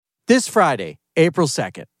This Friday, April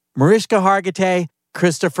 2nd, Mariska Hargitay,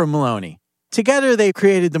 Christopher Maloney. Together, they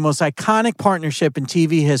created the most iconic partnership in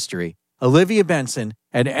TV history, Olivia Benson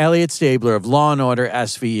and Elliot Stabler of Law & Order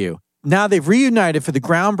SVU. Now they've reunited for the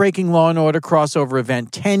groundbreaking Law & Order crossover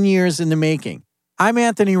event 10 years in the making. I'm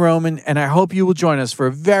Anthony Roman, and I hope you will join us for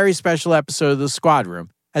a very special episode of The Squad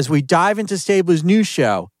Room as we dive into Stabler's new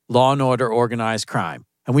show, Law & Order Organized Crime,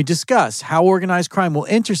 and we discuss how organized crime will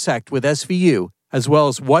intersect with SVU, as well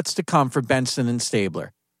as what's to come for Benson and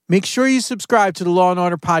Stabler. Make sure you subscribe to the Law &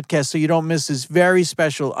 Order podcast so you don't miss this very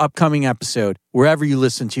special upcoming episode wherever you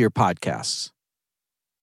listen to your podcasts.